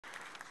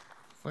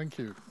Thank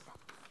you.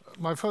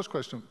 My first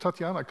question,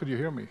 Tatiana, could you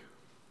hear me?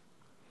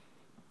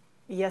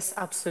 Yes,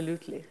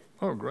 absolutely.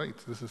 Oh, great.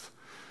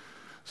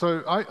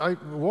 So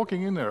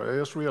walking in there, I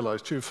just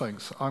realized two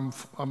things. I'm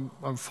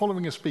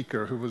following a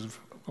speaker who was,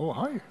 oh,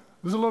 hi.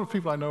 There's a lot of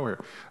people I know here.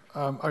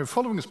 I'm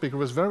following a speaker who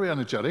was very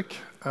energetic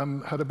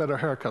and had a better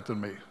haircut than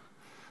me.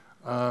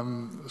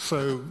 And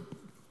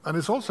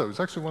it's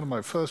actually one of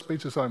my first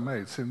speeches I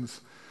made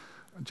since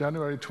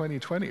January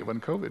 2020 when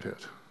COVID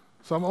hit.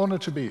 So I'm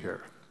honored to be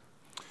here.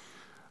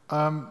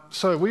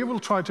 So we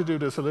will try to do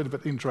this a little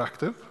bit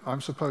interactive.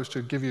 I'm supposed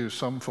to give you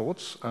some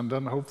thoughts, and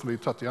then hopefully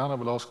Tatiana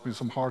will ask me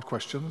some hard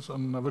questions,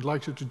 and I would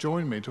like you to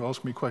join me to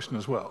ask me questions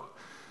as well.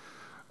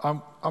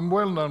 I'm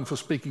well known for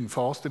speaking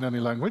fast in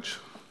any language,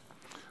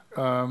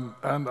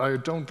 and I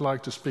don't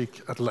like to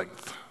speak at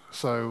length.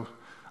 So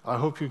I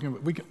hope we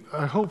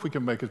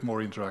can make it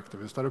more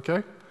interactive. Is that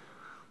okay?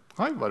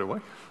 Hi, by the way.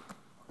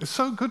 It's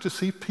so good to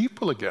see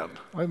people again.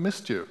 I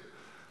missed you.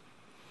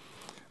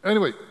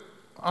 Anyway,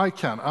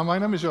 ICANN. My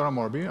name is Göran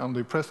Marby. I'm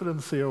the president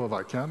and CEO of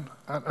ICANN.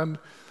 And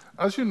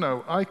as you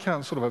know,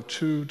 ICANN sort of have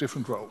two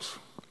different roles.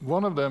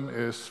 One of them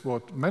is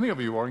what many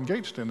of you are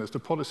engaged in, is the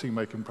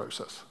policy-making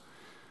process.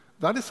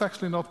 That is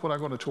actually not what I'm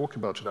going to talk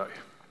about today.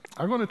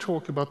 I'm going to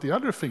talk about the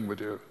other thing we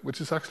do,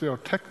 which is actually our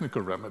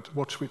technical remit,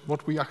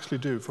 what we actually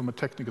do from a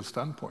technical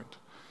standpoint.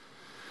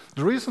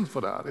 The reason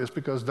for that is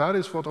because that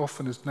is what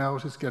often is now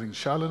getting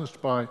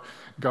challenged by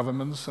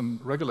governments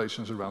and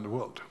regulations around the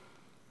world.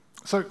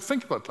 So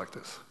think about it like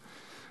this.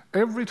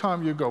 Every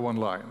time you go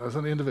online as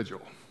an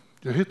individual,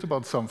 you hit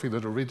about something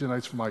that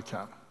originates from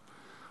ICANN.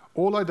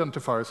 All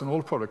identifiers and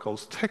all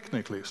protocols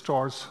technically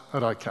starts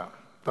at ICANN.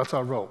 That's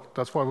our role.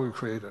 That's why we were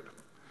created.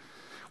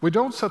 We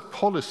don't set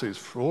policies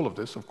for all of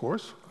this, of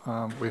course.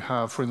 We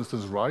have, for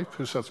instance, RIPE,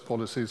 who sets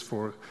policies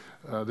for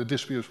the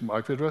distribution of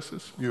IP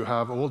addresses. You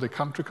have all the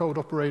country code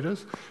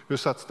operators who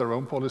sets their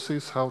own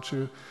policies, how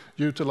to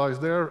utilize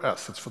their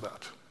assets for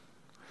that.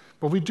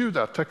 But we do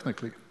that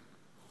technically.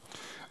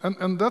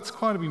 And that's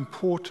kind of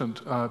important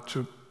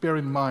to bear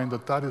in mind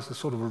that that is the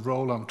sort of a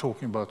role I'm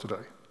talking about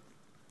today.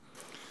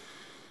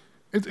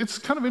 It's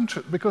kind of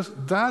interesting because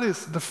that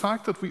is the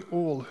fact that we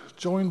all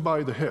join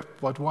by the hip,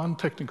 but one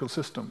technical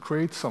system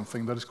creates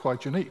something that is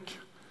quite unique.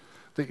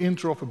 The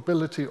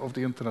interoperability of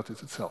the internet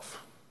is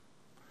itself.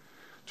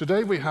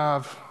 Today we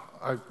have,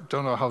 I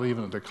don't know how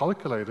even they're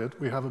calculated,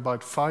 we have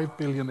about 5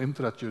 billion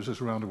internet users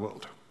around the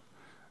world.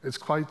 It's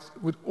quite,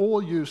 with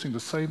all using the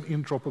same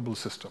interoperable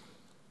system.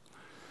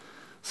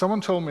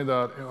 Someone told me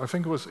that, I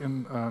think it was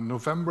in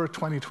November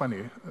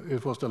 2020,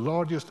 it was the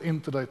largest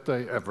internet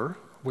day ever,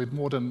 with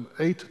more than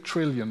 8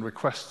 trillion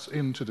requests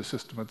into the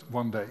system at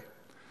one day.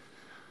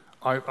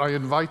 I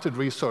invited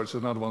researchers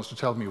and other ones to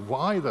tell me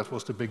why that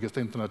was the biggest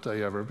internet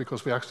day ever,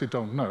 because we actually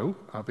don't know,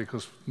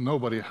 because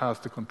nobody has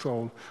the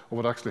control of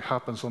what actually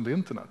happens on the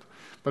internet.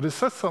 But it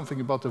says something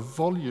about the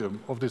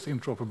volume of this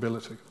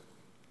interoperability.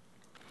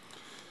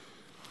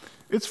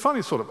 It's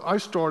funny, sort of, I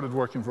started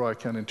working for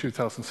ICANN in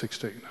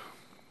 2016.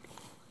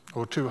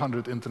 Or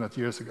 200 internet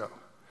years ago.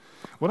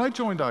 When I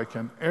joined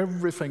ICANN,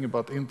 everything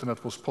about the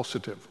internet was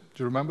positive.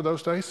 Do you remember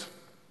those days?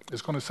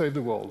 It's going to save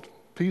the world.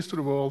 Peace to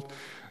the world,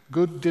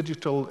 good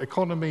digital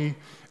economy,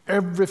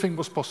 everything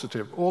was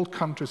positive. All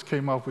countries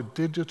came up with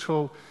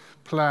digital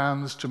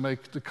plans to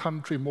make the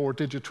country more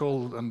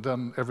digital, and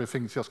then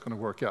everything's just going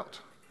to work out.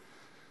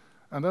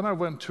 And then I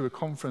went to a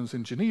conference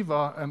in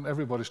Geneva, and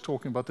everybody's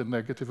talking about the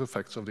negative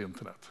effects of the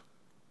internet.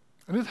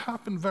 And it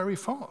happened very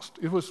fast.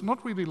 It was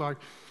not really like,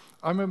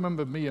 I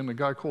remember me and a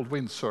guy called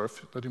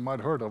Windsurf, that you might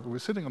have heard of, we were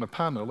sitting on a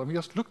panel and we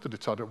just looked at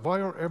each other. Why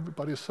are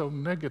everybody so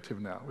negative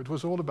now? It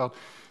was all about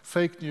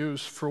fake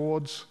news,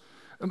 frauds,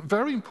 and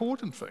very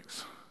important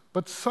things.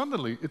 But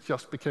suddenly it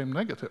just became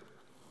negative.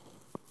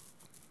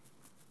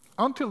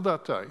 Until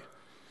that day,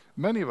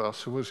 many of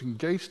us who was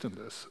engaged in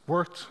this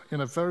worked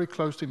in a very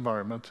closed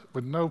environment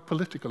with no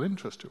political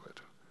interest to it.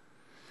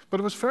 But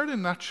it was fairly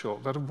natural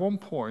that at one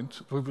point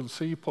we will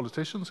see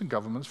politicians and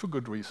governments, for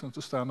good reason, to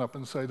stand up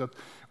and say that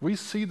we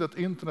see that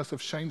internet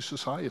have changed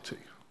society.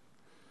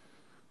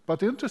 But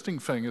the interesting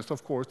thing is,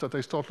 of course, that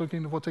they start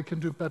looking at what they can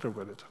do better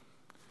with it.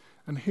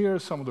 And here are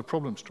some of the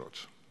problem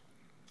starts.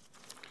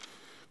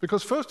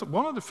 Because first,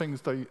 one of the things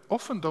they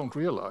often don't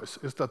realize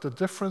is that the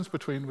difference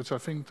between, which I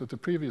think that the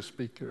previous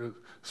speaker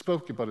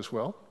spoke about as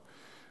well,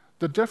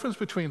 the difference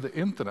between the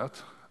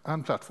internet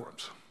and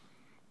platforms.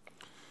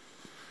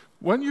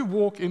 When you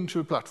walk into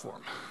a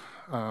platform,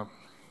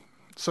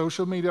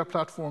 social media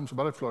platforms,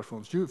 other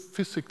platforms, you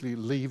physically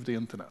leave the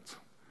internet.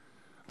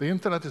 The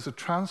internet is a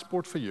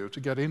transport for you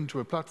to get into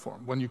a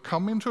platform. When you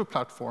come into a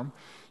platform,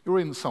 you're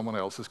in someone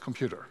else's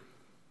computer.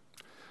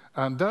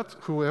 And that,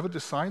 whoever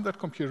designed that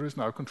computer is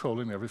now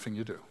controlling everything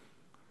you do.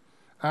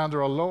 And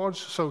there are large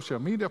social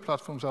media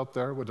platforms out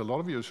there with a lot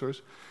of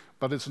users,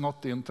 but it's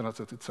not the internet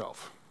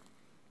itself.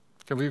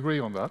 Can we agree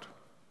on that?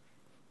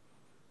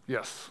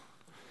 Yes.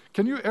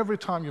 Can you, every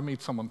time you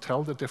meet someone,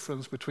 tell the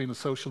difference between a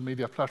social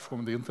media platform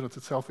and the internet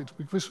itself? It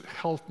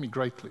helped me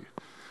greatly.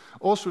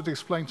 Also, it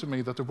explained to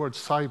me that the word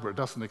cyber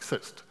doesn't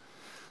exist.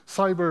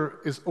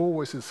 Cyber is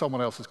always in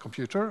someone else's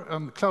computer,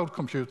 and cloud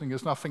computing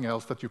is nothing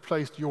else that you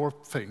placed your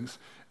things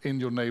in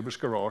your neighbor's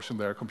garage in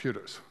their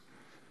computers.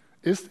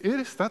 It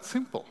is that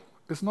simple.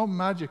 There's no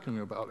magic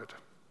about it.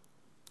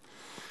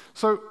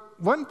 So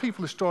when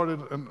people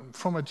started, and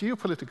from a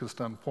geopolitical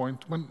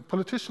standpoint, when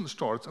politicians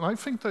start, and I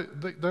think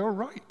they are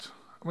right.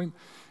 I mean,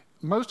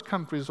 most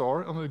countries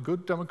are on a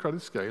good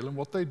democratic scale, and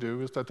what they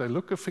do is that they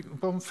look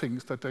upon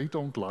things that they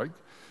don't like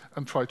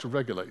and try to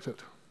regulate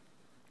it.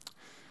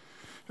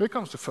 Here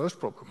comes the first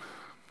problem.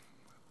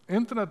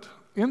 Internet,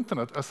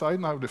 as I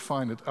now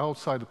define it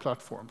outside the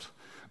platforms,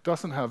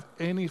 doesn't have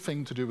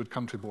anything to do with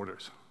country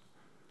borders.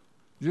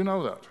 You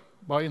know that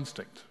by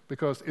instinct,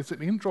 because it's an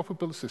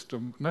interoperable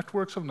system,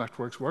 networks of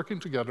networks working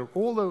together,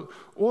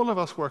 all of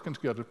us working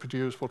together to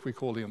produce what we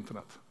call the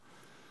internet.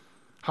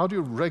 How do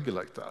you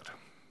regulate that?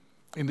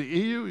 In the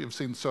EU, you've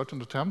seen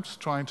certain attempts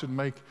trying to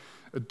make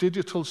a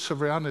digital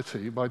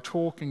sovereignty by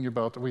talking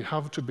about that we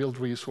have to build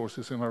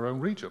resources in our own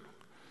region.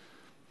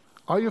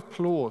 I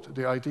applaud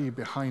the idea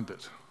behind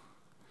it,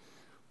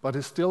 but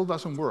it still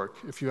doesn't work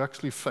if you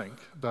actually think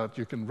that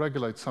you can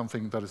regulate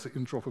something that is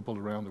interoperable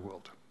around the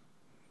world.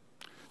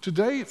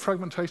 Today,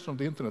 fragmentation of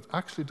the internet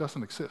actually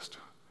doesn't exist.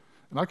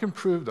 And I can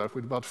prove that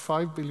with about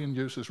 5 billion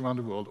users around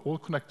the world, all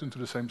connected to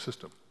the same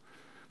system.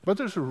 But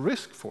there's a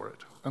risk for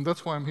it, and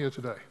that's why I'm here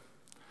today.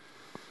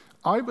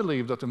 I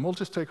believe that the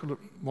multi-stakeholder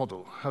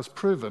model has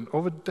proven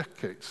over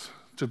decades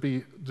to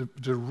be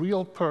the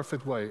real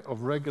perfect way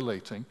of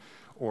regulating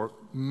or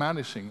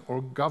managing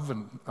or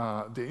govern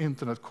the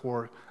internet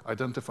core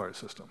identifier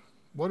system.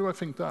 Why do I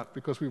think that?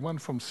 Because we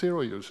went from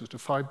 0 users to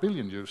 5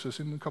 billion users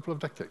in a couple of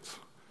decades.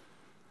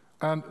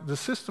 And the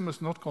system has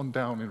not gone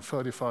down in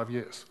 35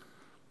 years.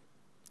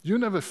 You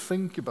never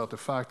think about the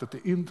fact that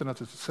the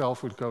internet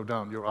itself will go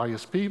down. Your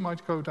ISP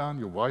might go down,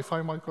 your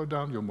Wi-Fi might go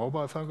down, your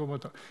mobile phone might go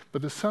down,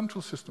 but the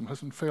central system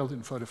hasn't failed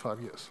in 35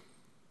 years.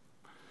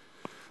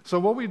 So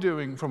what we're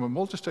doing from a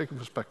multi-stakeholder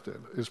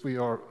perspective is we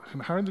are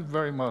inherited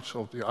very much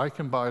of the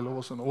ICANN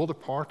bylaws and all the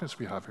partners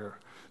we have here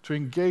to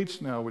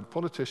engage now with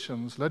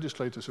politicians,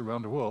 legislators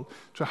around the world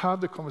to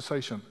have the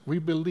conversation. We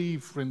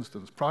believe, for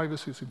instance,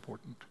 privacy is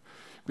important.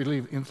 We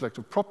believe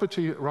intellectual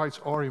property rights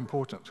are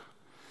important.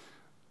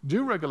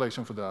 Do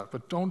regulation for that,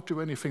 but don't do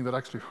anything that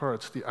actually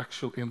hurts the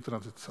actual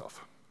internet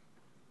itself.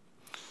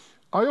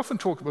 We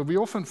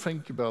often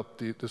think about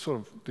the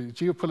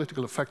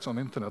geopolitical effects on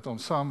internet on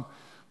some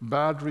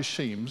bad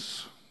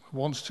regimes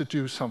wants to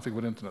do something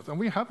with internet, and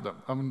we have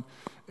them. I mean,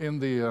 in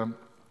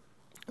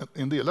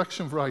the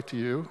election for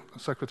ITU,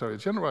 Secretary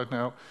General right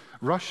now,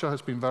 Russia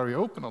has been very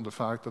open on the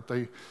fact that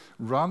they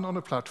run on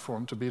a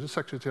platform to be the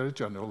Secretary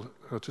General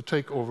to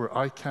take over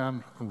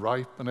ICANN,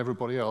 RIPE, and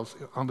everybody else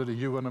under the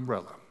UN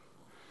umbrella.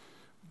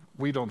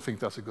 We don't think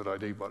that's a good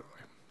idea, by the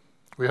way.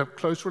 We have a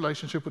close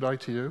relationship with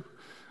ITU,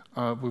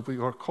 with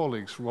our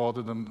colleagues,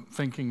 rather than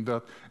thinking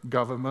that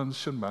governments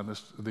should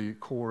manage the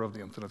core of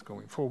the internet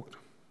going forward.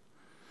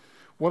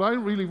 What I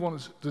really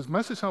want to, this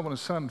message I want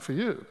to send for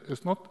you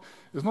is not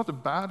the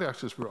bad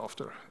access we're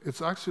after.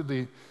 It's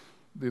actually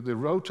the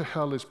road to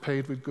hell is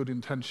paved with good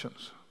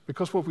intentions.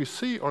 Because what we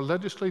see are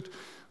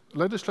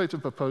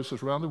legislative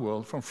proposals around the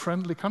world from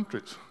friendly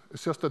countries.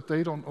 It's just that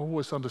they don't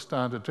always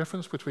understand the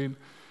difference between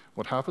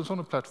what happens on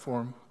a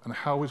platform and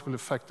how it will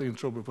affect the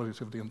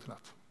interoperability of the internet.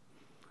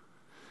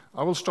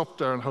 I will stop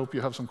there and hope you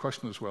have some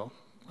questions as well.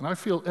 And I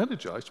feel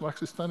energized to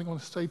actually standing on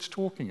the stage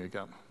talking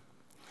again,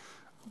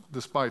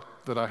 despite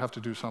that I have to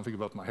do something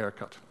about my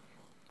haircut.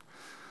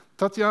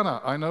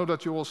 Tatiana, I know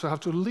that you also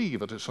have to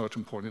leave at a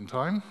certain point in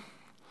time.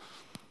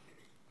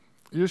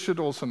 You should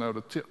also know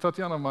that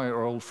Tatiana and I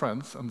are old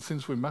friends, and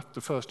since we met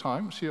the first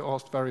time, she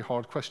asked very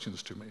hard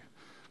questions to me.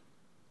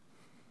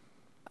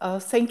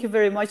 Thank you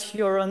very much,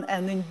 Göran,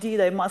 and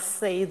indeed I must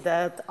say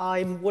that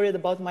I'm worried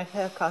about my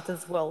haircut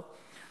as well.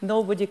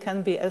 Nobody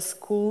can be as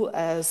cool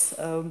as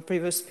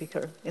previous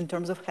speaker in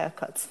terms of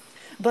haircuts.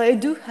 But I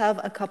do have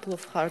a couple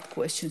of hard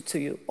questions to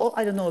you. Or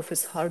I don't know if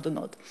it's hard or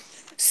not.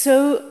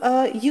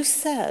 So you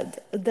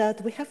said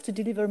that we have to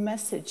deliver a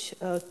message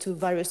to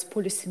various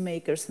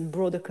policymakers and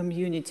broader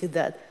community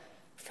that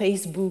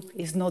Facebook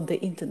is not the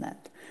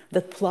internet,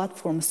 that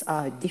platforms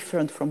are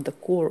different from the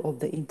core of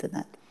the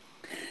internet.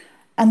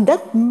 And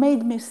that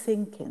made me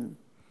thinking,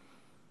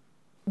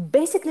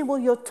 basically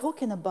what you're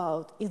talking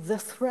about is the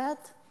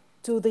threat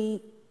to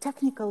the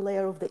technical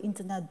layer of the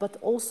internet, but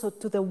also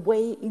to the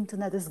way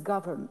internet is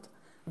governed,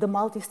 the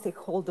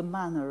multi-stakeholder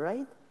manner,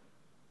 right?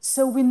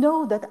 So we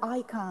know that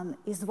ICANN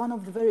is one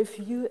of the very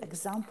few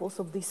examples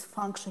of this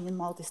functioning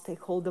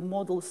multi-stakeholder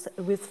models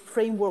with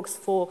frameworks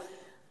for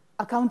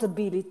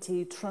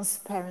accountability,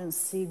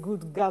 transparency,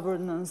 good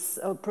governance,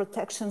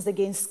 protections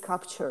against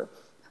capture,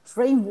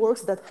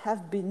 frameworks that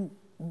have been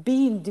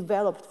being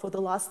developed for the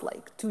last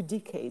 2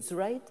 decades,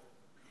 right?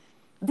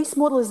 This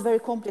model is very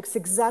complex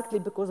exactly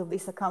because of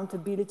this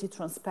accountability,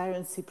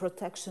 transparency,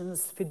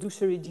 protections,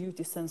 fiduciary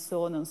duties, and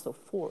so on and so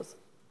forth.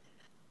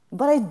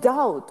 But I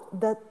doubt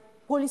that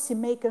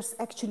policymakers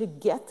actually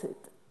get it.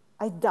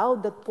 I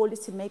doubt that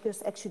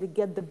policymakers actually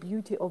get the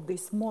beauty of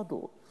this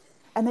model.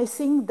 And I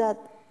think that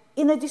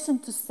in addition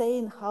to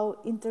saying how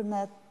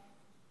internet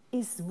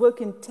is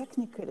working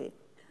technically,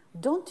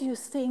 don't you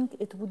think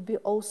it would be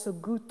also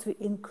good to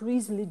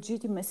increase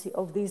legitimacy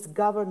of this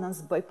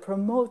governance by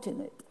promoting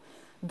it?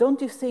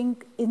 Don't you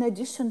think, in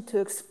addition to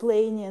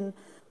explaining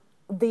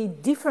the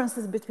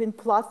differences between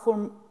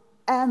platform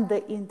and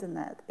the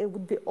internet, it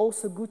would be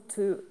also good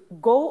to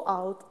go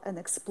out and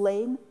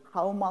explain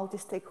how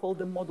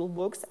multi-stakeholder model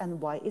works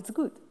and why it's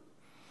good?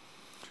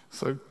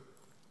 So,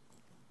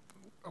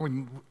 I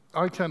mean,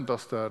 ICANN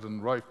does that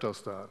and RIPE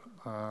does that.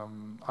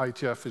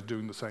 ITF is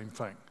doing the same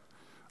thing.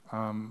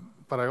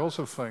 But I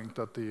also think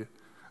that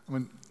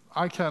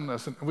ICANN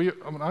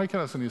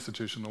as an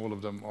institution, all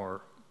of them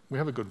we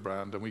have a good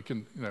brand and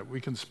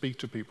we can speak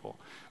to people.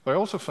 But I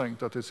also think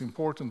that it's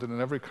important that in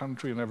every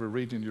country and every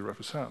region you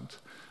represent,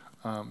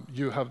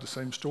 you have the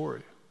same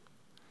story.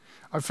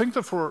 I think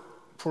that for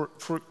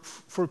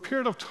a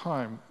period of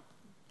time,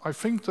 I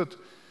think that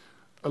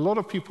a lot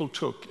of people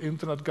took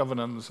internet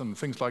governance and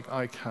things like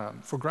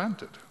ICANN for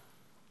granted.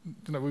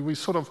 We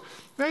sort of,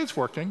 yeah, it's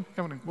working.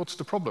 What's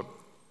the problem?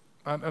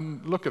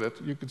 And look at it.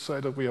 You could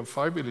say that we have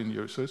 5 billion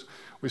users.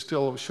 We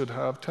still should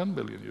have 10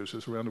 billion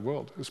users around the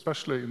world,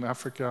 especially in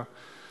Africa,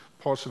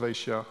 parts of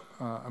Asia,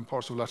 and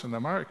parts of Latin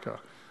America.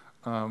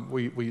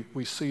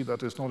 We see that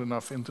there's not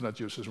enough internet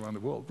users around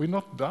the world. We're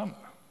not done.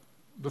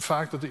 The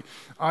fact that the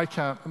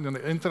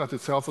internet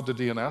itself, or the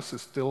DNS,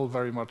 is still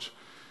very much,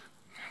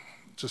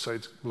 to say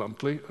it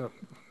bluntly,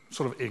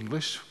 sort of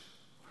English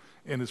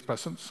in its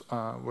presence,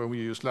 where we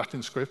use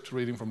Latin script,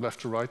 reading from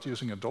left to right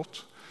using a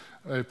dot,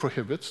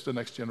 prohibits the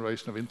next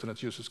generation of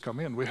internet users come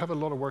in. We have a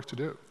lot of work to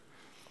do.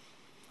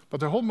 But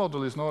the whole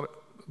model is not,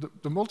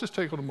 the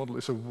multi-stakeholder model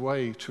is a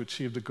way to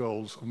achieve the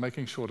goals of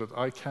making sure that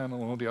ICANN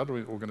and all the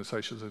other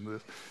organizations in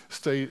this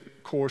stay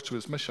course to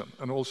its mission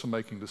and also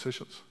making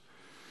decisions.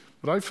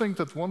 But I think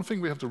that one thing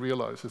we have to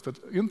realize is that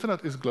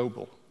internet is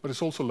global, but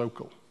it's also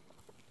local.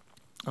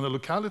 And the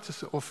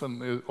localities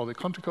often are the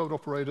country code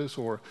operators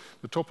or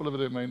the top-level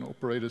domain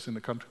operators in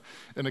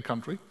the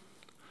country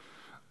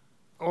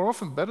are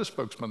often better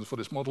spokesmen for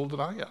this model than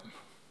I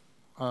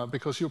am,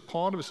 because you're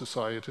part of a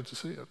society to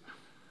see it.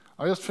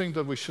 I just think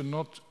that we should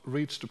not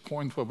reach the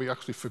point where we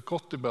actually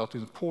forgot about the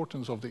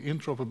importance of the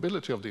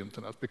interoperability of the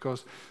internet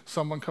because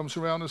someone comes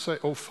around and say,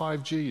 oh,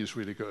 5G is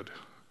really good.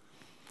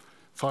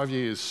 5G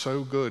is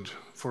so good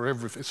for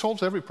everything. It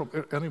solves every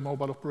problem. Any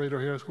mobile operator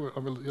here, I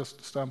will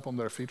just stamp on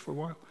their feet for a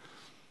while.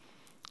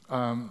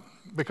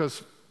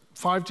 Because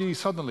 5G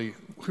suddenly,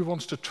 who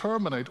wants to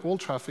terminate all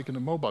traffic in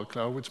the mobile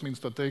cloud, which means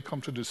that they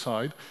come to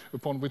decide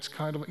upon which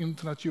kind of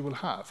internet you will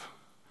have.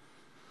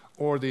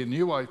 Or the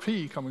new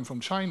IP coming from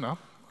China,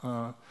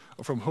 or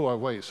from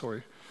Huawei,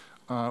 sorry,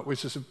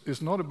 which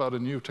is not about a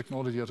new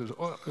technology at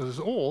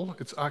all.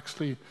 It's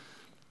actually,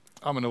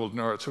 I'm an old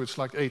nerd, so it's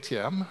like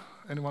ATM.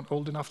 Anyone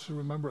old enough to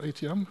remember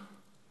ATM?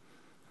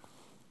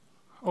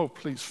 Oh,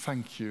 please,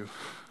 thank you.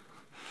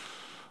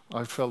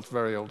 I felt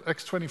very old.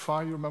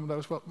 X25, you remember that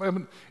as well? I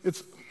mean,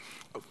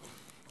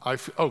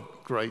 oh,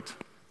 great.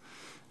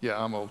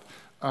 Yeah, I'm old.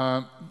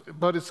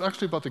 But it's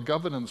actually about the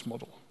governance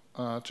model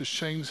to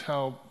change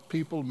how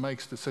people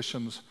make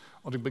decisions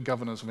on the big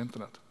governance of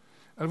internet.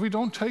 And if we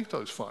don't take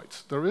those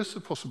fights, there is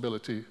a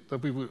possibility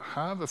that we will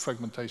have a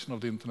fragmentation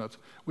of the internet,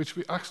 which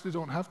we actually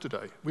don't have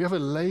today. We have a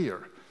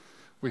layer.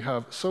 We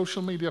have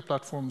social media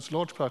platforms,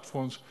 large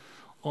platforms,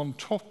 on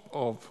top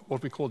of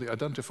what we call the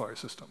identifier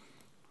system.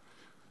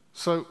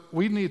 So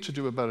we need to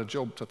do a better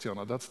job,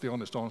 Tatiana. That's the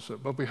honest answer.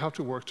 But we have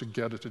to work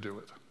together to do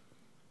it.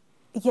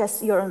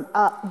 Yes, Göran.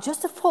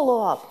 Just a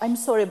follow-up. I'm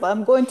sorry, but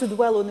I'm going to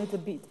dwell on it a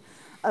bit.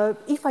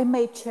 If I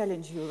may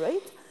challenge you,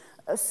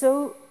 right?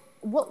 So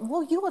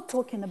what you are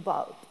talking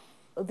about,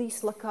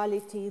 this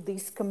locality,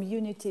 these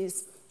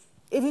communities,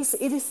 it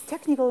is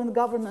technical and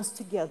governance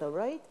together,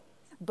 right?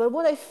 But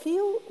what I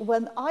feel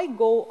when I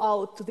go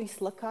out to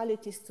these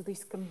localities, to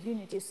these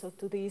communities, or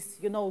to this,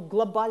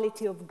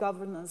 globality of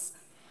governance,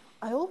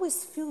 I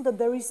always feel that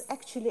there is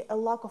actually a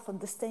lack of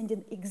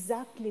understanding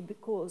exactly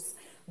because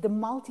the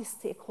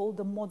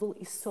multi-stakeholder model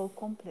is so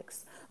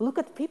complex. Look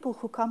at people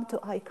who come to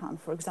ICANN,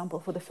 for example,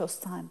 for the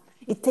first time.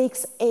 It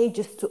takes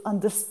ages to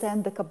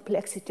understand the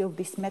complexity of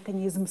these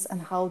mechanisms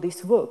and how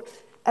this works.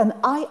 And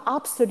I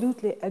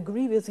absolutely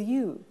agree with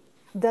you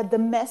that the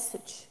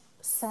message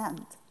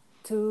sent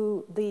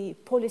to the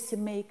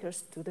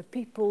policymakers, to the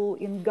people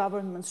in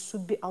governments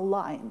should be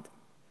aligned.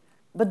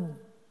 But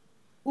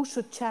who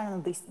should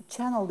channel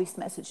this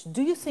message?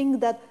 Do you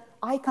think that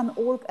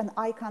ICANN.org and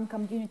ICANN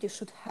community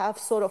should have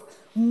sort of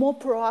more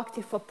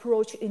proactive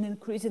approach in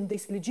increasing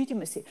this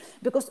legitimacy?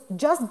 Because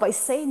just by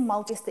saying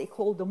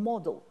multi-stakeholder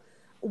model,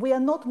 we are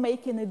not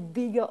making it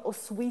bigger or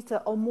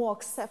sweeter or more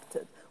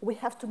accepted. We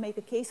have to make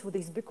a case for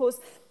this because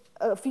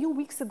a few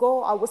weeks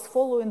ago, I was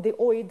following the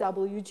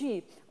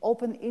OEWG,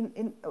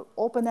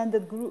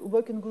 open-ended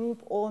working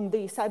group on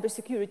the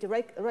cybersecurity,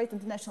 right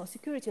international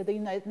security of the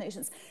United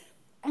Nations.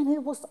 And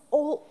it was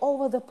all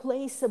over the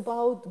place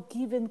about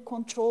giving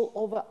control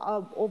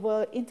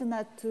over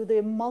internet to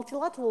the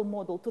multilateral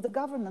model, to the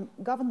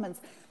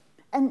governments.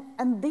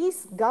 And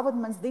these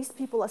governments, these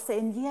people are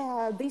saying,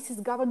 yeah, this is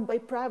governed by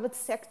private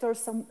sector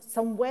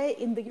somewhere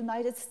in the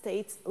United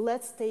States,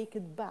 let's take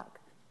it back.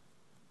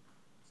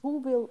 Who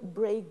will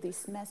break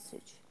this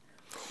message?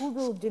 Who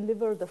will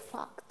deliver the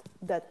fact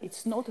that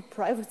it's not a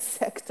private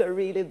sector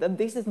really, that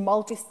this is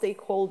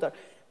multi-stakeholder?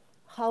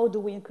 How do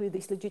we increase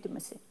this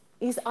legitimacy?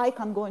 Is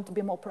ICANN going to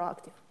be more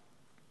proactive?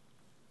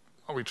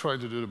 Are we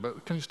trying to do it better?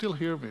 Can you still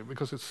hear me?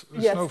 Because it's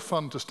yes. No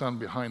fun to stand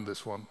behind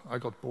this one. I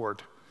got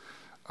bored.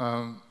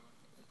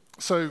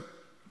 So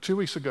 2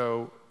 weeks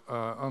ago,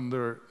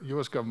 under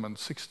US government,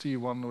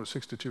 61 or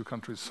 62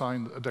 countries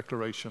signed a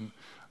declaration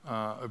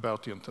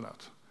about the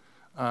internet.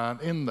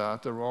 And in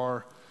that, there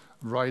are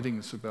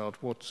writings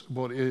about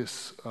what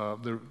is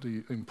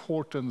the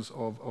importance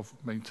of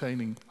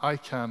maintaining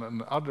ICANN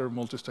and other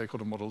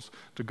multi-stakeholder models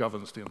to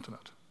govern the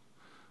internet.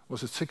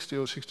 Was it 60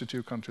 or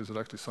 62 countries that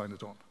actually signed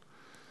it on?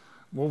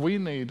 What we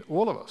need,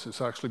 all of us,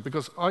 is actually,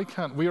 because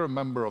ICANN, we are a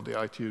member of the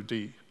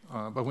ITUD,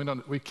 but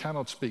we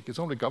cannot speak. It's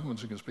only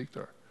governments who can speak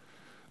there.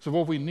 So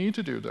what we need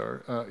to do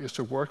there is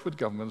to work with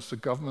governments, the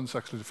governments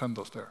actually defend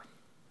us there.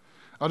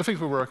 Other things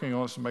we're working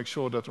on is to make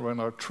sure that when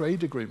our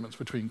trade agreements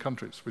between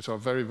countries, which are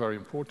very, very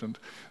important,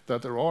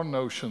 that there are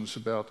notions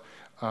about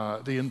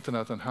the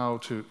internet and how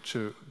to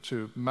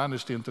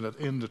manage the internet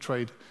in the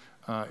trade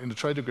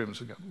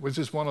agreements again, which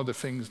is one of the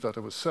things that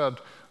it was said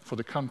for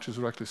the countries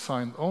who actually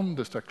signed on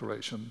this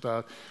declaration,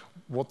 that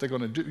what they're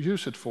going to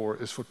use it for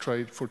is for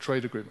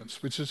trade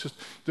agreements, which is just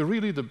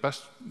really the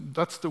best.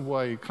 That's the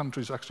way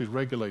countries actually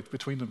regulate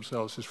between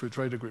themselves, is through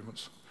trade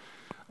agreements.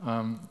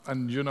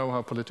 And you know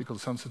how political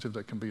sensitive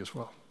they can be as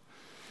well.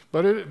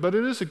 But it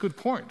is a good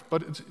point.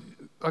 But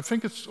I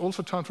think it's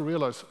also time to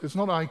realize it's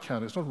not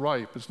ICANN, it's not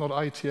RIPE, it's not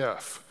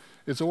ITF.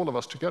 It's all of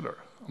us together.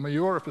 I mean,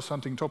 you're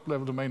representing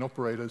top-level domain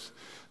operators,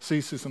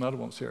 CSIS and other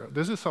ones here.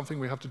 This is something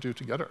we have to do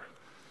together.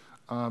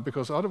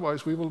 Because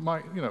otherwise we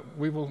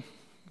will,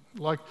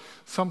 like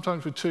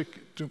sometimes we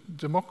take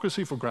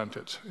democracy for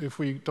granted. If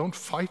we don't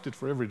fight it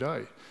for every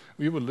day,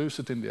 we will lose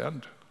it in the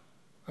end.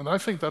 And I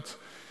think that's,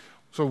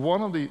 so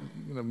one of the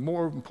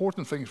more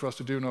important things for us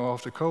to do now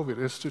after COVID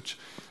is to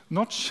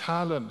not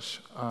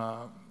challenge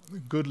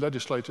good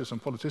legislators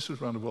and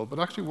politicians around the world, but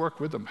actually work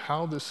with them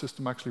how this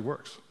system actually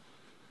works.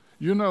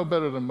 You know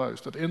better than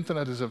most that the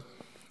internet is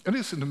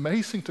an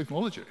amazing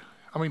technology.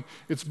 I mean,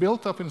 it's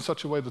built up in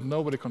such a way that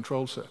nobody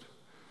controls it.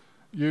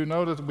 You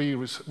know that we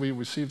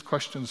received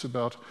questions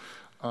about,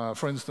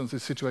 for instance, the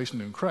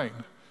situation in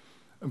Ukraine.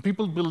 And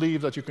people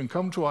believe that you can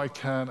come to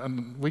ICANN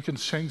and we can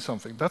change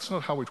something. That's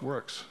not how it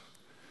works.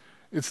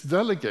 It's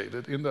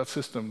delegated in that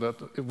system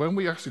that when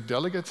we actually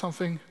delegate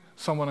something,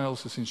 someone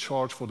else is in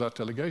charge for that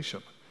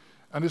delegation.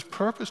 And it's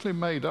purposely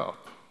made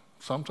up,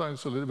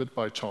 sometimes a little bit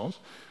by chance.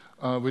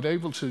 We're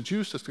able to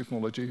use this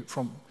technology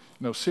from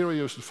 0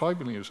 users to 5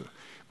 million users.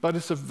 But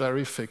it's a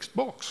very fixed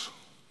box.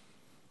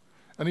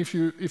 And if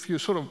you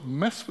sort of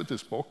mess with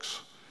this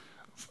box,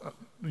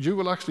 you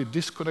will actually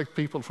disconnect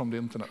people from the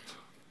internet.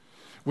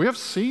 We have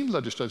seen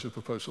legislative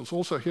proposals,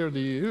 also here in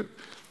the EU,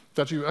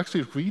 that you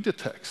actually read the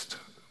text,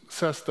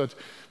 says that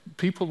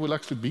people will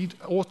actually be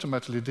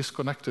automatically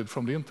disconnected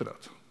from the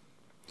internet.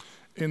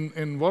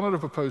 In one of the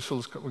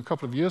proposals a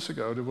couple of years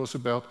ago, it was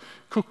about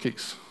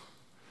cookies.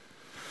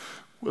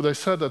 Well, they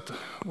said that,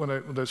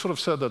 they sort of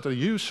said that the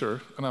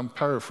user, and I'm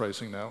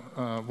paraphrasing now,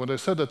 when they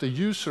said that the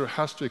user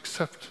has to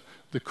accept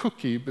the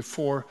cookie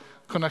before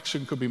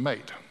connection could be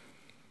made.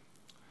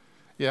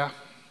 Yeah,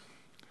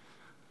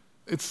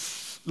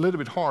 it's a little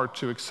bit hard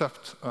to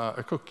accept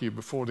a cookie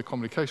before the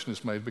communication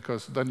is made,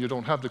 because then you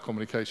don't have the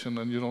communication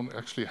and you don't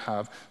actually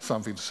have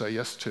something to say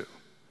yes to.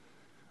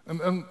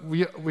 And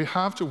we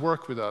have to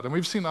work with that, and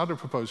we've seen other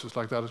proposals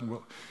like that as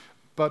well.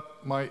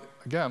 But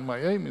again, my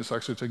aim is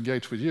actually to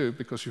engage with you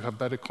because you have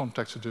better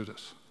contacts to do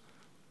this.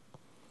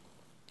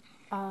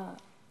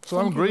 So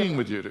I'm agreeing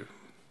with you.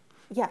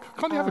 Yeah.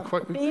 Can't you have a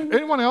question?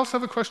 Anyone else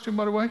have a question,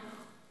 by the way?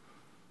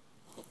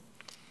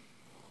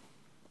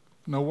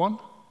 No one?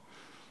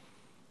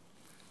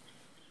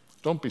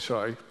 Don't be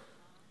shy.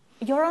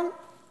 Göran,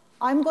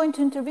 I'm going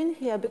to intervene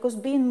here because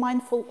being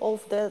mindful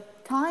of the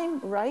time,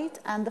 right,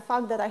 and the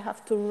fact that I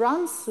have to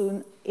run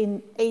soon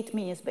in 8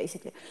 minutes,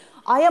 basically.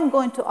 I am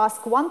going to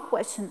ask one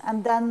question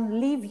and then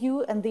leave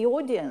you and the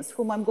audience,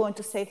 whom I'm going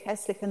to say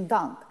herzlichen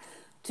Dank,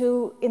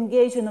 to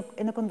engage in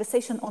a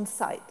conversation on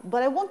site.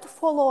 But I want to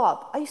follow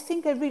up. I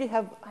think I really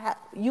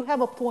you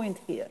have a point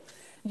here.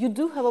 You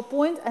do have a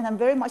point, and I'm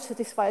very much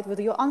satisfied with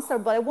your answer,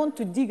 but I want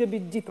to dig a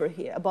bit deeper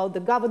here about the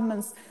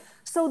governments.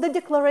 So the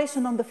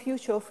declaration on the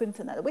future of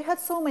internet. We had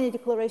so many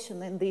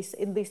declarations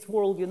in this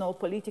world,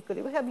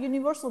 politically. We have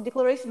Universal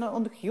Declaration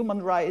on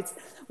Human Rights,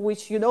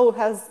 which,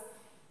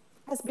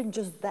 has been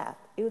just that.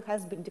 It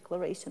has been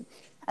declaration.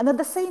 And at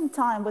the same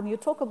time, when you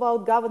talk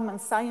about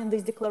governments signing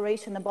this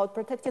declaration about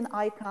protecting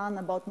ICANN,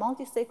 about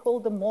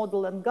multi-stakeholder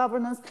model and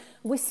governance,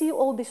 we see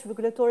all these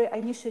regulatory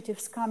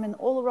initiatives coming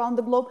all around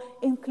the globe,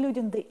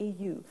 including the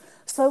EU.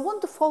 So I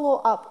want to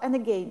follow up and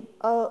again,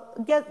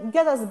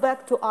 get us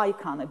back to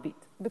ICANN a bit,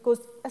 because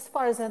as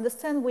far as I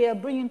understand, we are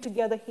bringing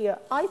together here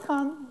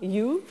ICANN,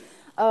 you,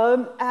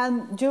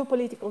 and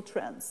geopolitical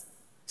trends.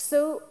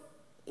 So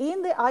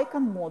in the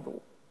ICANN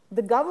model,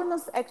 the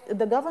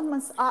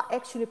governments are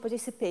actually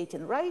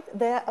participating, right?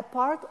 They're a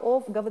part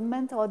of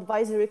governmental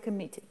advisory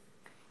committee.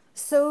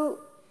 So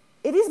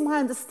it is my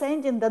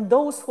understanding that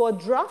those who are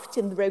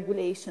drafting the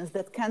regulations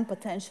that can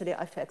potentially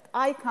affect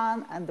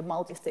ICANN and the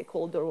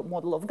multi-stakeholder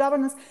model of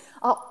governance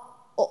are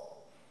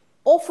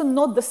often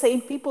not the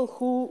same people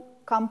who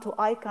come to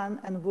ICANN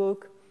and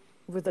work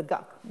with the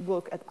GAC,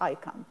 work at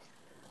ICANN.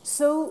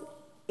 So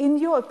in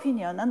your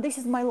opinion, and this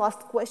is my last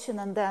question,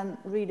 and then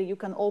really you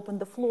can open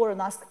the floor and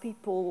ask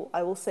people,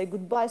 I will say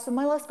goodbye. So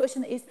my last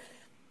question is,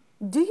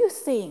 do you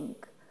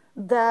think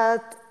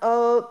that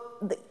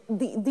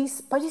this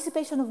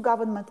participation of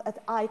government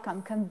at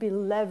ICANN can be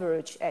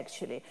leveraged,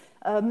 actually,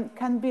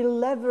 can be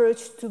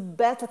leveraged to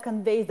better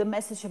convey the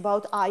message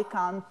about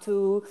ICANN,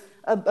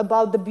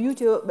 about the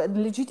beauty, the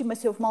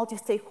legitimacy of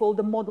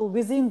multi-stakeholder model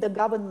within the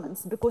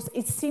governments? Because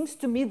it seems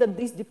to me that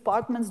these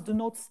departments do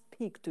not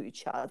speak to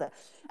each other.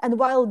 And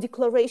while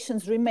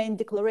declarations remain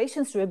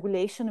declarations,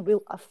 regulation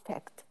will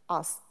affect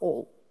us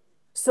all.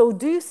 So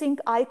do you think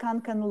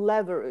ICANN can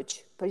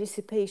leverage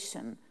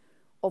participation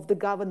of the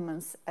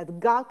governments at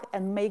GAC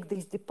and make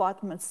these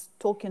departments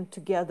talking to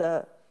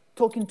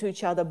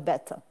each other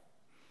better?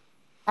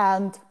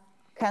 And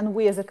can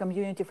we as a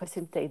community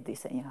facilitate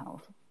this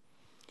anyhow?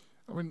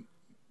 I mean,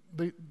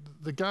 the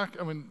GAC,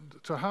 I mean,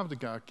 to have the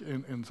GAC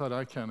inside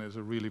ICANN is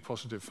a really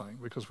positive thing,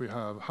 because we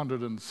have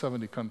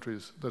 170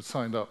 countries that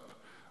signed up.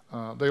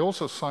 They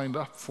also signed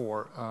up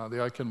for the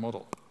ICANN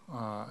model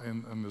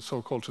in the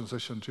so-called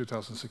transition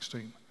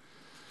 2016.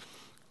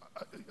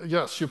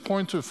 Yes, you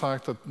point to the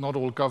fact that not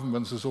all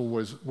governments is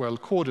always well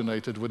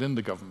coordinated within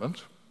the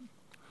government.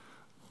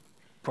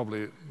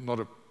 Probably not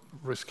a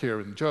risk here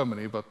in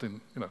Germany, but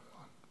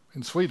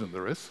in Sweden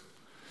there is,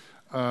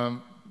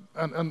 and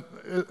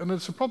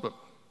it's a problem.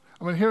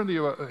 I mean, here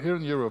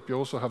in Europe, you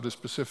also have this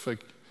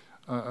specific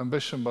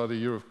ambition by the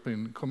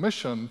European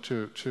Commission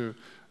to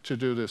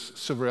do this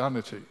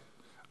sovereignty,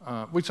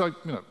 which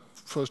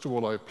first of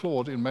all, I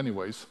applaud in many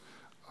ways,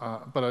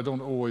 but I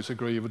don't always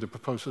agree with the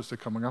proposals they're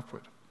coming up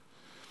with.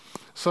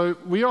 So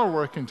we are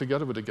working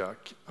together with the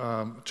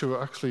GAC to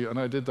actually, and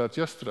I did that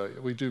yesterday,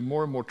 we do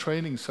more and more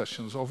training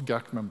sessions of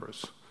GAC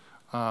members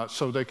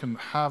so they can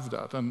have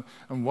that. And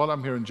while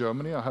I'm here in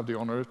Germany, I have the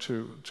honor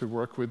to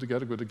work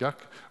together with the GAC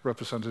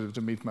representative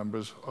to meet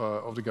members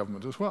of the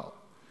government as well.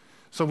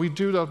 So we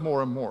do that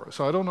more and more.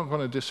 So I don't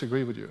want to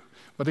disagree with you.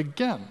 But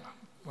again,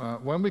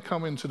 when we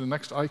come into the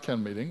next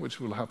ICANN meeting, which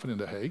will happen in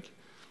The Hague,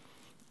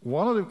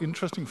 one of the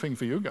interesting things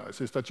for you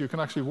guys is that you can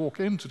actually walk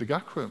into the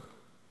GAC room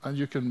and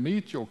you can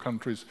meet your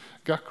country's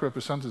GAC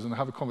representatives and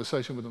have a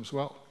conversation with them as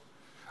well.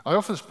 I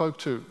often spoke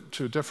to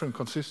different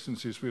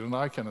constituencies within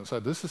ICANN and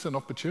said, this is an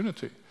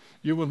opportunity.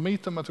 You will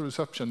meet them at the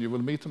reception, you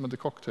will meet them at the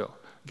cocktail,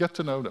 get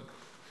to know them.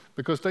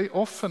 Because they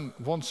often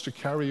want to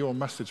carry your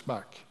message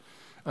back.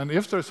 And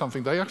if there's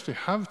something, they actually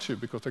have to,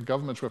 because they're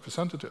government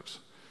representatives.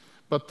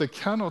 But they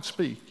cannot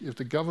speak if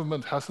the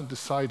government hasn't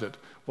decided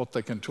what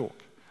they can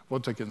talk,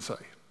 what they can say.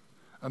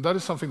 And that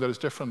is something that is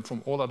different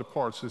from all other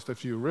parts, is that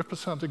if you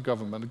represent a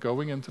government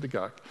going into the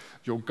GAC,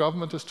 your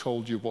government has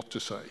told you what to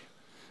say.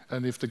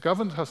 And if the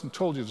government hasn't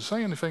told you to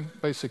say anything,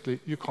 basically,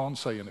 you can't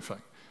say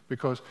anything,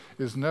 because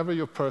it's never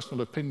your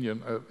personal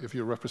opinion if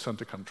you represent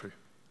the country.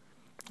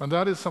 And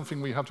that is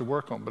something we have to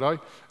work on. But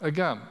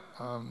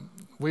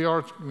we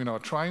are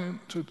trying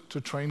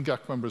to train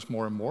GAC members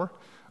more and more.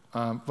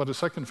 But the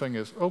second thing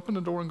is open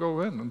the door and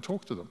go in and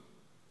talk to them.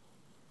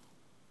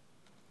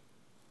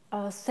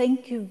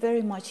 Thank you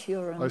very much,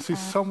 Göran. I see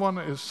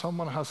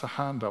someone has a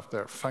hand up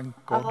there. Thank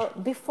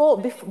God.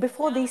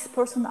 Before this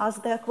person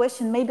asks their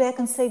question, maybe I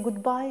can say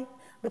goodbye,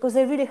 because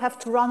I really have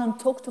to run and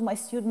talk to my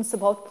students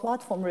about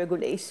platform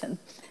regulation.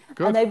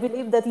 Good. And I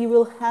believe that you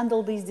will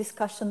handle this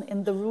discussion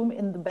in the room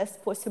in the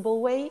best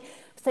possible way.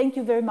 Thank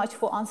you very much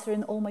for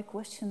answering all my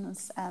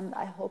questions, and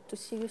I hope to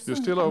see you soon.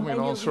 You still owe me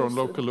an answer on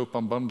local loop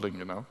unbundling,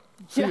 you know.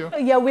 See you.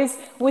 Yeah,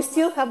 we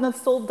still have not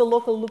solved the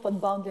local loop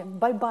unbundling.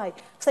 Bye-bye.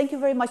 Thank you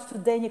very much to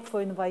Danik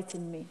for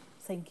inviting me.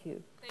 Thank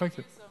you. Thank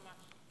you so much.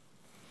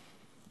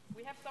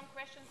 We have some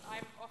questions.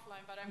 I'm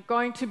offline, but I'm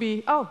going to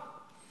be... Oh,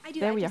 I do.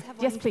 there I we just are.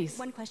 have Yes, please.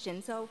 One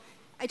question. So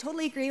I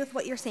totally agree with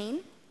what you're saying.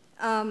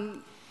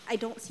 I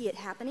don't see it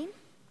happening.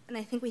 And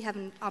I think we have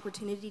an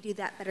opportunity to do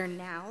that better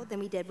now than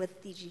we did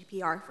with the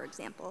GDPR, for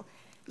example.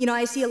 You know,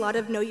 I see a lot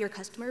of know your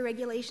customer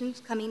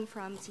regulations coming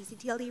from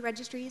CCTLD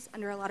registries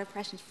under a lot of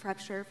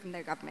pressure from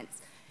their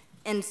governments.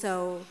 And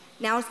so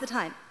now's the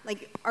time.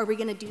 Like, are we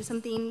going to do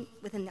something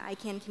within the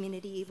ICANN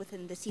community,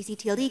 within the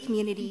CCTLD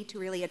community to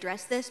really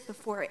address this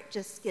before it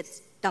just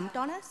gets dumped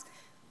on us?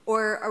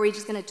 Or are we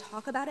just going to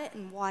talk about it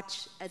and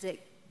watch as it,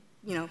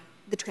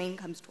 the train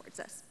comes towards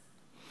us?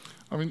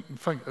 I mean,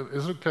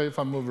 is it okay if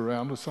I move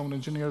around with some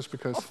engineers?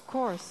 Because of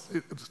course.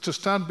 To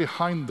stand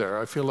behind there,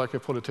 I feel like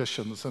a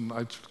politician, and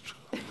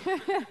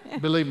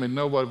believe me,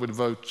 nobody would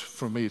vote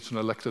for me to an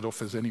elected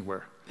office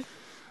anywhere.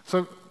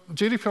 So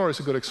GDPR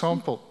is a good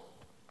example.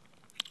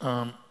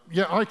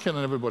 yeah, ICANN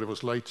and everybody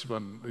was late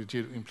when the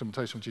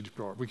implementation of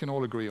GDPR. We can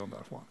all agree on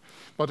that one.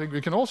 But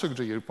we can also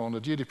agree upon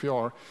the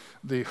GDPR,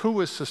 the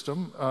WHOIS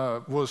system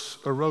was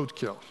a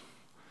roadkill.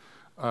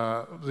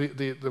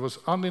 There was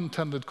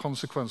unintended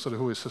consequence of the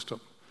WHOIS system.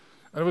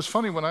 And it was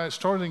funny when I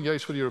started to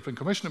engage with the European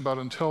Commission about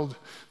it and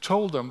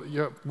told them,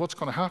 yeah, what's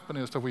going to happen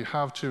is that we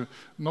have to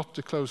not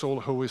disclose all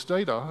WHOIS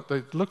data.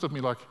 They looked at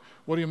me like,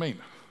 what do you mean?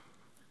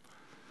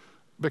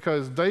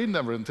 Because they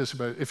never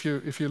anticipated.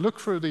 If you look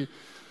through the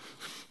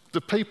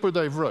paper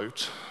they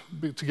wrote,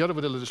 together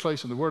with the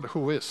legislation, the word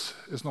WHOIS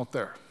is not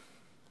there.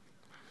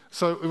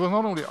 So it was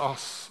not only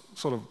us,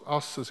 sort of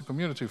us as a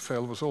community who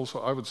failed, it was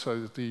also, I would say,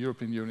 the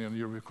European Union and the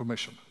European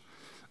Commission.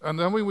 And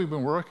then we've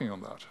been working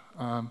on that.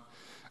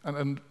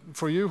 And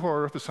for you who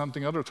are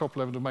representing other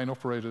top-level domain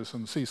operators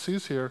and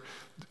CCs here,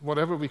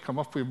 whatever we come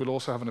up with will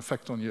also have an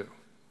effect on you.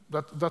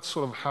 That's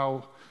sort of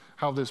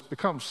how this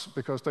becomes,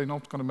 because they're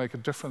not going to make a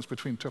difference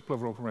between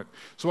top-level operators.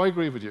 So I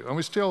agree with you. And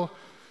we still,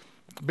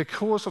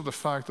 because of the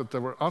fact that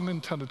there were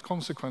unintended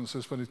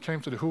consequences when it came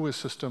to the WHOIS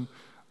system,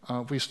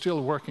 we're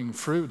still working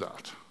through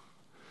that.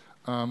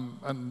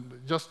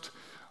 And just,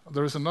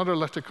 there is another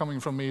letter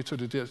coming from me to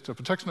the data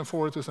protection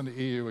authorities and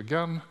the EU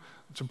again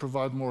to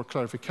provide more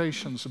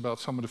clarifications about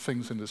some of the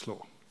things in this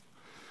law.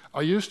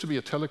 I used to be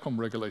a telecom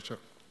regulator.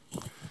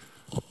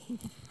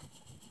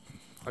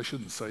 I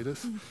shouldn't say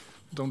this.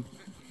 Don't.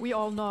 We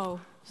all know.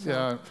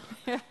 So.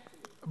 Yeah.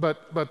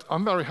 But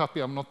I'm very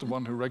happy I'm not the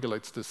one who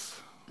regulates this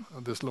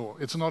law.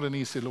 It's not an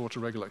easy law to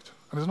regulate.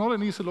 And it's not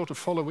an easy law to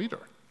follow either.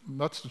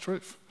 That's the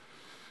truth.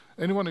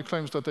 Anyone who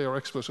claims that they are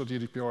experts on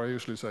GDPR, I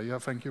usually say, yeah,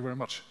 thank you very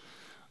much.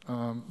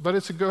 But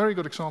it's a very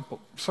good example.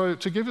 So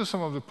to give you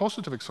some of the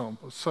positive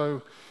examples,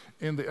 so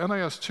in the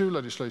NIS2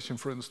 legislation,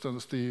 for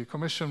instance, the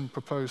Commission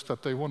proposed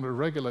that they want to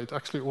regulate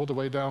actually all the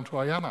way down to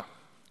IANA.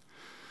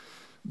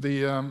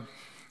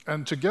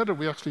 And together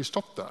we actually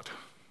stopped that.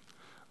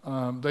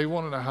 They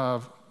wanted to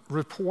have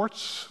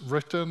reports,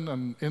 written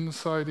and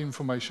inside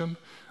information,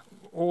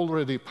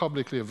 already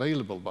publicly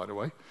available, by the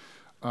way.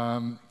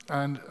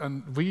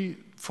 And we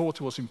thought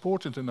it was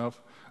important enough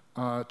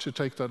to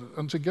take that.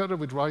 And together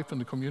with RIPE and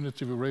the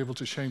community, we were able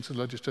to change the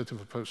legislative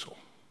proposal.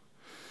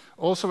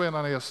 Also in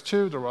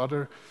NIS2, there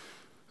are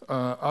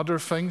other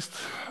things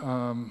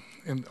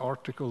in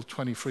Article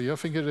 23, I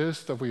think it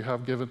is, that we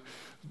have given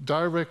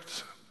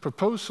direct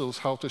proposals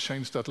how to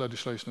change that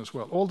legislation as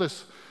well. All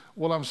this,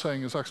 what I'm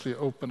saying is actually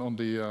open on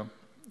the,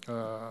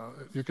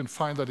 you can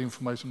find that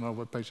information on our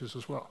web pages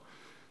as well.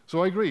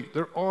 So I agree,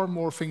 there are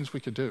more things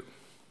we could do.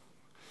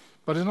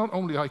 But it's not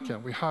only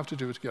ICANN, we have to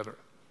do it together.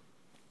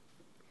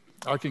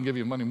 I can give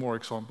you many more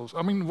examples.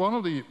 I mean, one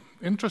of the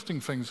interesting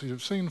things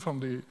you've seen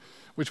from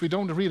which we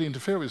don't really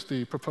interfere with,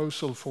 the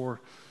proposal for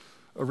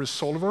a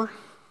resolver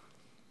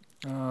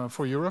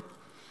for Europe,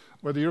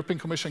 where the European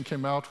Commission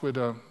came out with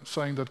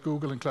saying that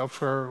Google and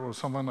Cloudflare or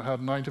someone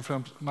had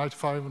 95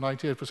 or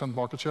 98%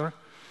 market share,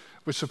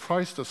 which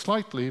surprised us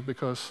slightly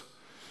because,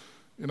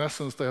 in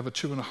essence, they have a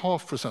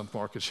 2.5%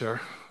 market share,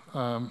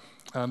 and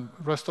the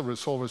rest of the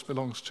resolvers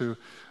belongs to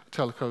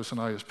telcos and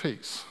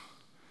ISPs.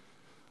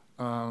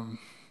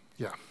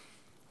 Yeah.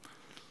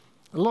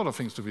 A lot of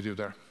things do we do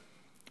there.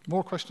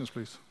 More questions,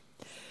 please.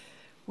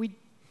 We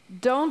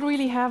don't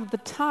really have the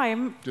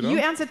time. You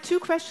answered 2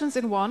 questions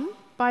in one,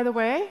 by the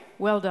way.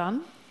 Well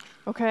done.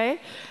 Okay.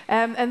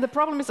 And the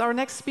problem is our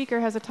next speaker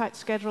has a tight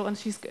schedule and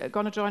she's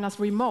going to join us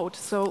remote.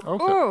 So,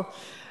 okay.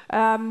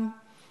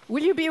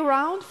 Will you be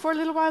around for a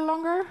little while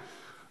longer?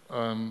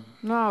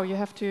 No, you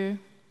have to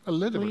a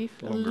little bit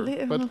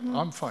longer, but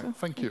I'm fine.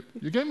 Thank you.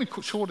 You gave me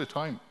shorter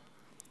time.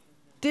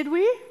 Did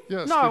we?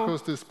 Yes, no,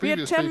 because this we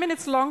had 10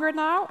 minutes longer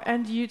now,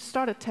 and you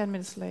started 10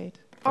 minutes late.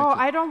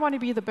 I don't want to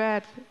be the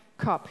bad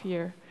cop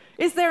here.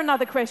 Is there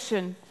another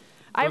question?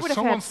 I would have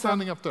someone had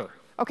standing up there.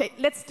 Okay,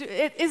 let's do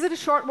it. Is it a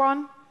short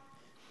one?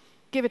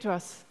 Give it to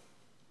us.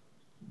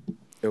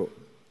 Oh,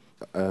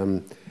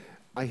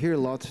 I hear a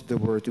lot the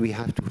word we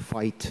have to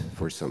fight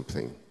for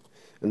something.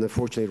 And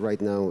unfortunately,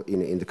 right now,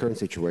 in the current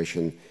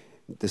situation,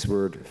 this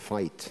word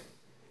fight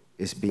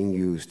is being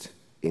used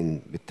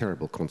with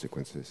terrible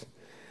consequences.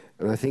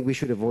 And I think we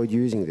should avoid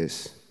using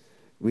this.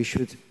 We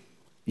should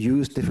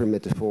use different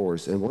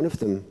metaphors, and one of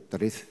them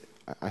that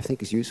I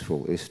think is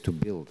useful is to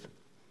build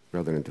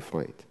rather than to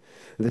fight.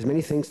 And there's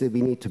many things that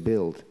we need to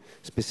build,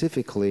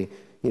 specifically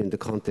in the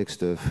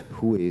context of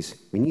WHOIS.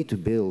 We need to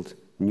build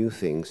new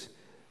things,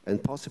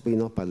 and possibly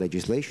not by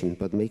legislation,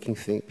 but making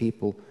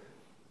people,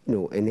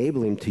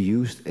 enabling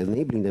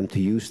them to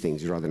use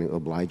things rather than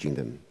obliging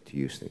them to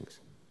use things.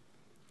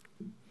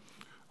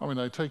 I mean,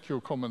 I take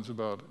your comments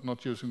about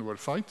not using the word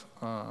fight.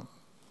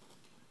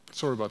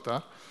 Sorry about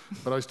that.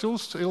 But I still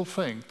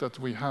think that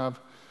we have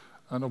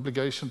an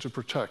obligation to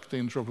protect the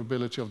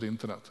interoperability of the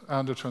internet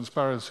and the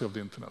transparency of the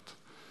internet.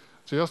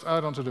 So just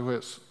add on to the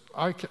WHOIS.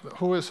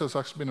 WHOIS has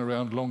actually been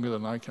around longer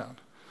than ICANN.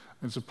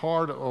 It's a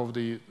part of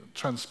the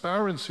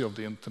transparency of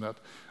the internet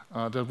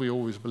that we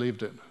always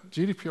believed in.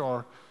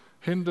 GDPR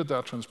hindered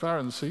that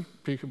transparency.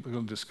 People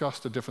can discuss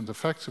the different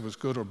effects, if it was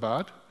good or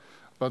bad.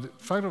 But the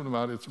fact of the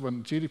matter is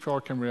when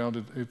GDPR came around,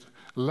 it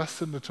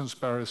lessened the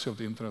transparency of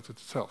the internet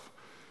itself.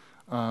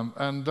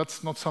 And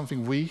that's not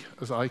something we,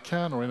 as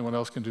ICANN or anyone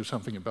else, can do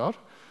something about.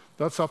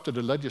 That's up to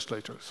the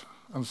legislators.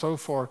 And so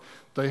far,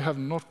 they have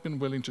not been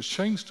willing to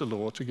change the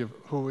law to give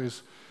who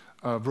is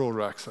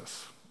broader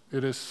access.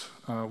 It is,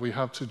 we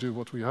have to do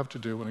what we have to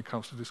do when it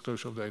comes to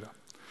disclosure of data.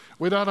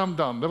 With that, I'm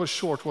done. That was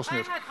short, wasn't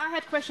it? I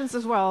had questions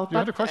as well. You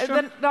had a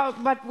question? No,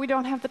 but we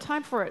don't have the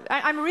time for it.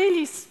 I'm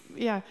really,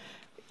 yeah.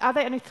 Are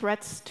there any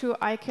threats to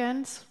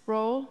ICANN's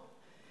role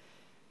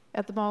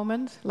at the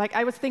moment? Like,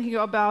 I was thinking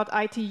about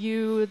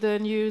ITU, the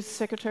new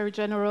Secretary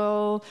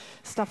General,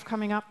 stuff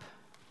coming up.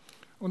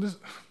 Well,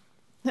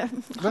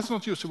 let's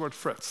not use the word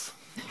threats.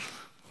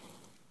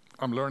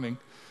 I'm learning.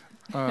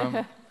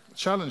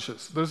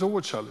 Challenges. There's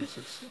always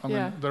challenges. I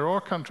mean, there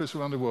are countries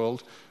around the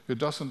world who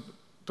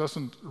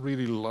doesn't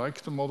really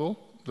like the model,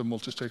 the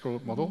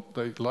multi-stakeholder model.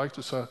 They like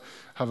to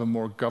have a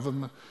more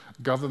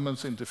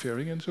governments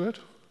interfering into it.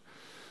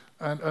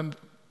 And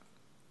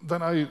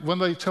then when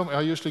they tell me, I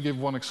usually give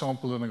one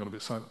example, then I'm going to be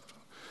silent.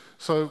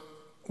 So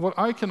what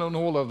ICANN and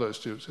all of those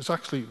do is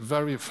actually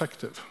very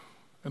effective.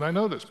 And I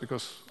know this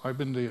because I've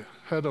been the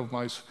head of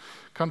my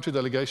country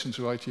delegation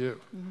to ITU.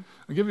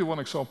 I'll give you one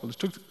example. It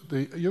took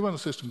the UN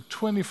system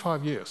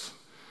 25 years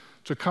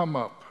to come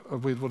up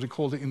with what they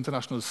call the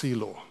International Sea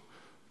Law.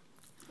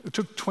 It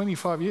took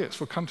 25 years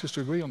for countries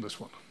to agree on this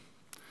one.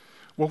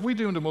 What we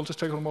do in the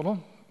multi-stakeholder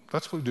model,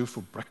 that's what we do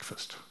for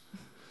breakfast.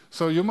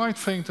 So you might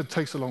think it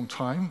takes a long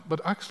time, but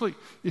actually,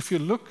 if you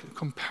look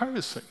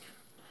comparison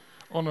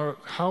on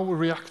how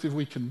reactive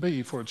we can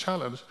be for a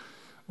challenge,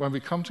 when we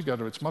come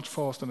together, it's much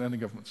faster than any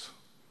governments.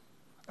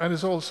 And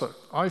it's also,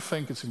 I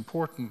think it's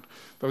important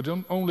that we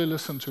don't only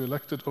listen to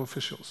elected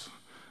officials.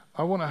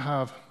 I want to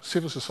have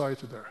civil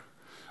society there.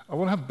 I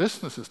want to have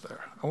businesses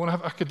there. I want to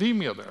have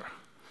academia there.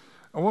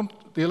 I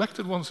want the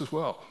elected ones as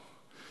well.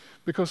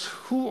 Because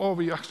who are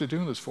we actually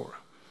doing this for?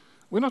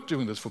 We're not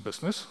doing this for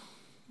business.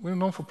 We're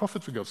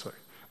non-for-profit, for God's sake.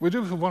 We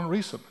do it for one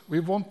reason.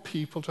 We want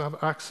people to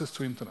have access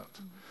to internet.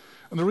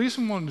 And the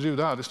reason we want to do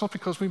that is not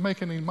because we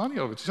make any money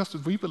out of it. It's just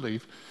that we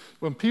believe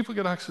when people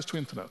get access to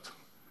internet,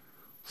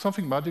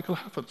 something magical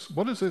happens.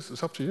 What is this?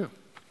 It's up to you.